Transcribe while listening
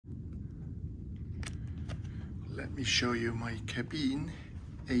Let me show you my cabin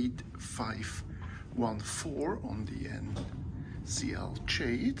 8514 on the NCL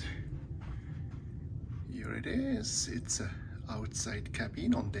Jade. Here it is. It's an outside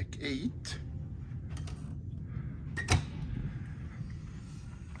cabin on deck 8.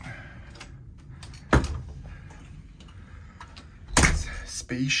 It's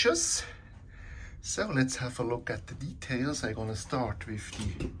spacious. So let's have a look at the details. I'm gonna start with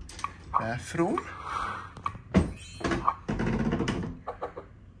the bathroom.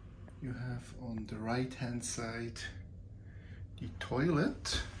 You have on the right hand side the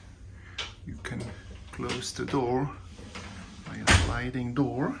toilet. You can close the door by a sliding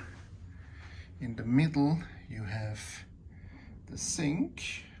door. In the middle you have the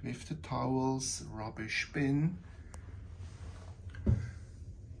sink with the towels, rubbish bin.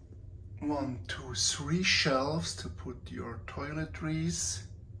 1, 2, 3 shelves to put your toiletries.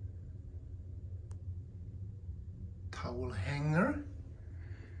 Towel hanger.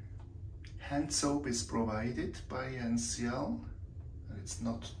 Hand soap is provided by NCL, and it's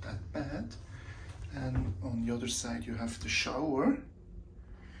not that bad. And on the other side you have the shower.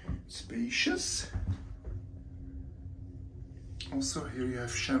 Spacious. Also here you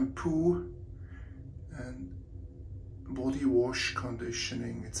have shampoo and body wash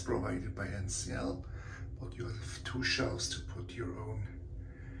conditioning. It's provided by NCL, but you have 2 shelves to put your own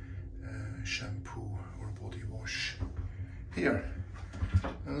shampoo or body wash here.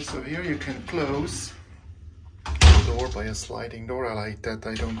 Also here you can close the door by a sliding door. I like that.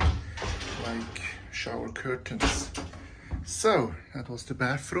 I don't like shower curtains. So that was the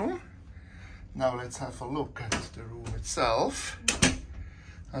bathroom. Now let's have a look at the room itself.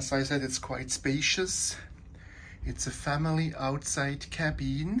 As I said, it's quite spacious. It's a family outside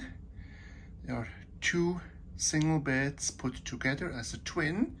cabin. There are 2 single beds put together as a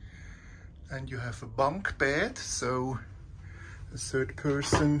twin, and you have a bunk bed, so a third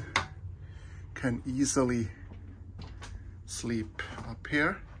person can easily sleep up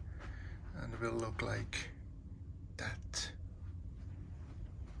here, and will look like that.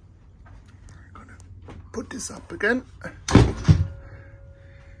 I'm gonna put this up again.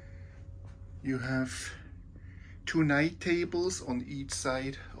 You have 2 night tables on each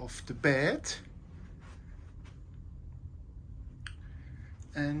side of the bed,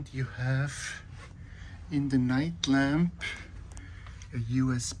 and you have in the night lamp a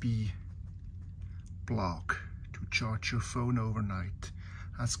USB plug to charge your phone overnight.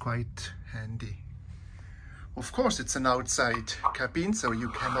 That's quite handy. Of course, it's an outside cabin, so you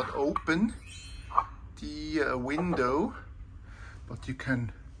cannot open the window, but you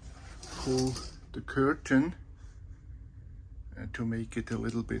can pull the curtain to make it a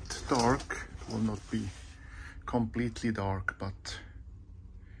little bit dark. It will not be completely dark, but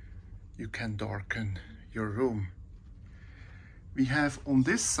you can darken your room. We have on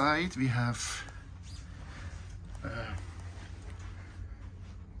this side, we have a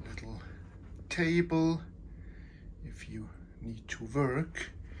little table if you need to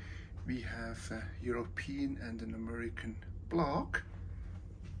work. We have a European and an American block.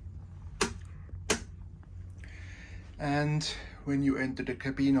 And when you enter the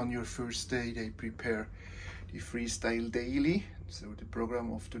cabin on your first day, they prepare the freestyle daily, so the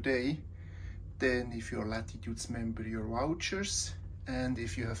program of today. Then if you're a Latitudes member, your vouchers, and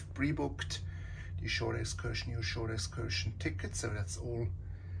if you have pre-booked the short excursion, your short excursion ticket. So that's all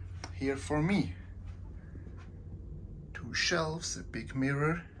here for me. 2 shelves, a big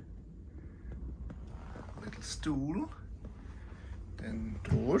mirror, a little stool, then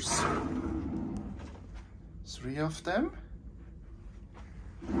doors. 3 of them.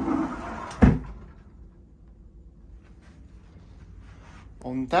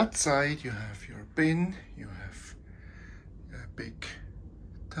 On that side you have your bin, you have a big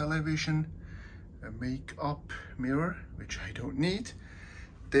television, a make-up mirror, which I don't need.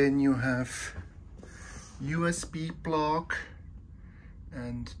 Then you have USB plug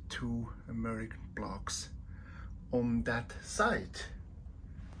and 2 American plugs on that side.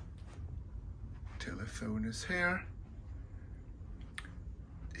 Telephone is here.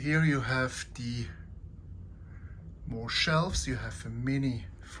 Here you have the more shelves. You have a mini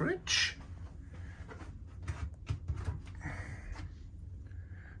fridge.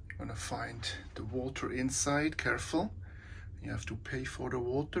 You're gonna find the water inside. Careful, you have to pay for the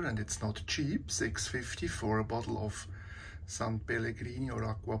water, and it's not cheap. $6.50 for a bottle of San Pellegrino or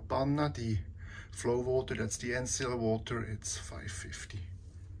Acqua Panna. The flow water, that's the NCL water, it's $5.50.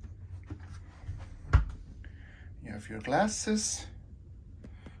 You have your glasses.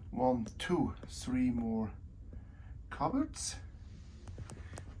 1, 2, 3 more cupboards.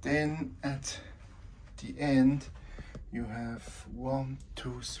 Then at the end you have 1,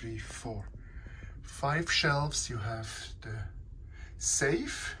 2, 3, 4, 5 shelves. You have the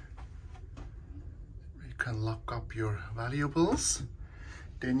safe. You can lock up your valuables.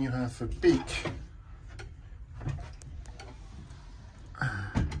 Then you have a big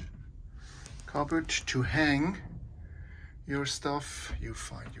cupboard to hang your stuff. You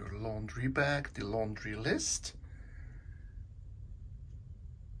find your laundry bag, the laundry list.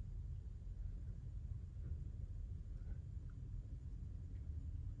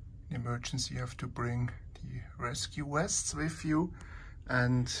 In emergency, you have to bring the rescue vests with you,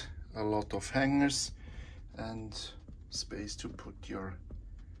 and a lot of hangers and space to put your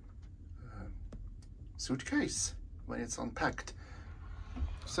suitcase when it's unpacked.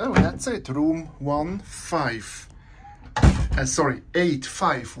 So that's it, room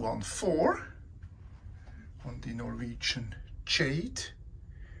 8514 on the Norwegian Jade.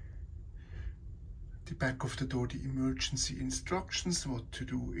 The back of the door, the emergency instructions, what to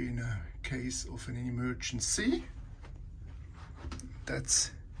do in a case of an emergency.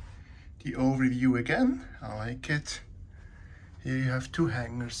 That's the overview again. I like it. Here you have 2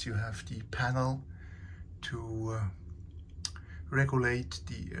 hangers. You have the panel to regulate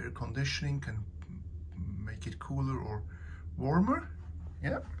the air conditioning and make it cooler or warmer.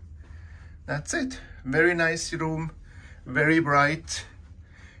 Yeah, that's it. Very nice room, very bright,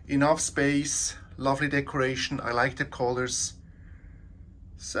 enough space, lovely decoration. I like the colors.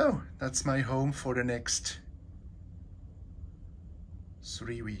 So that's my home for the next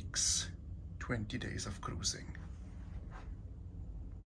 3 weeks, 20 days of cruising.